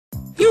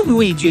You,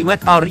 Luigi,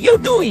 what are you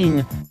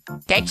doing?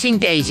 Texting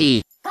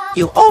Daisy.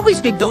 You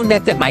always be doing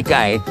that, my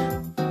guy.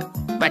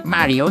 But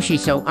Mario,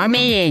 she's so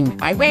amazing.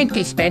 I went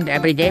to spend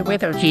every day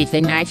with her. She's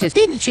the nicest.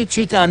 Didn't she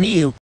cheat on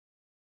you?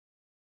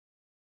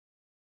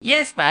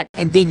 Yes, but...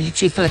 And then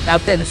she flat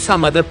out tell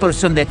some other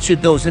person that she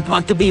doesn't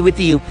want to be with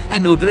you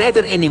and would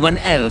rather anyone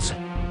else.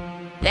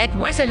 That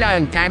was a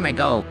long time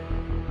ago.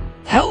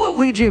 Hello,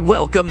 Luigi,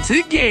 welcome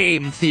to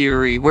Game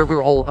Theory, where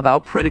we're all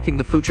about predicting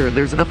the future.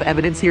 There's enough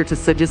evidence here to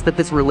suggest that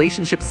this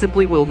relationship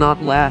simply will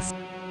not last.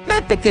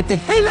 Not to get the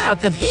hell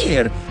out of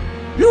here.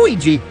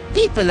 Luigi,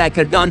 people like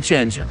her don't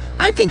change.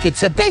 I think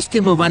it's the best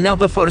to move on now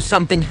before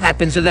something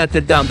happens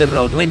later down the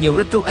road when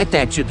you're too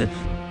attached.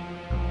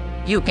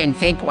 You can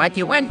think what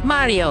you want,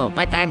 Mario,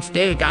 but I'm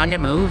still gonna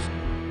move.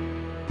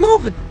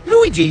 Move?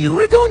 Luigi, you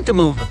were going to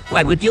move.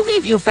 Why would you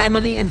leave your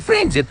family and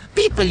friends,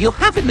 people you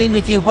haven't been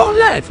with your whole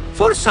life,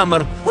 for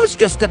summer, who's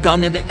just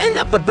gone and end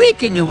up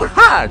breaking your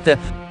heart?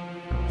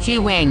 She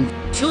went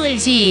to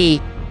the...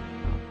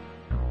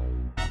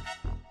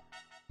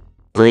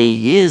 3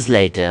 years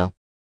later.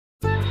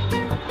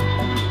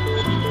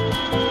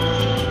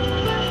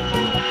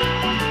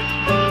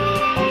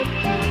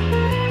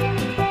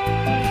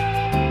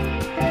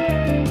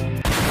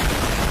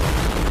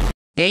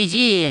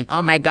 Daisy,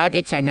 oh my god,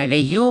 it's finally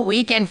you.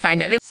 We can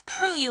finally...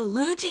 Screw you,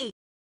 Luigi.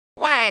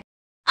 What?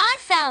 I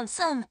found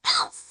some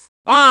else.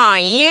 Oh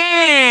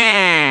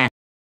yeah!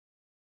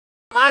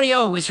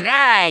 Mario was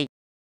right.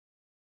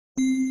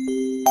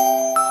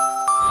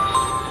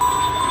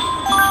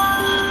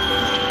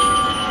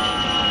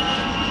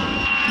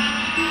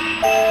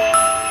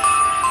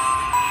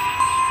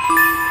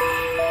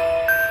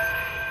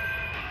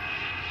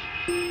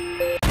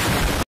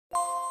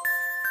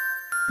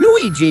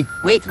 Luigi,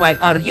 wait, why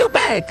are you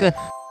back?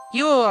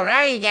 You're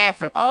right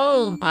after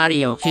all,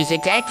 Mario. She's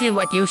exactly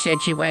what you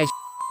said she was.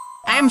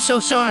 I'm so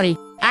sorry.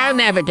 I'll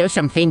never do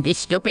something this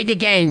stupid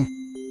again.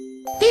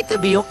 It'll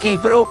be okay,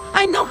 bro.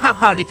 I know how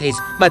hard it is,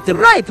 but the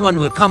right one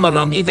will come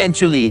along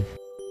eventually.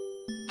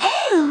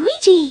 Hey,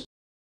 Luigi.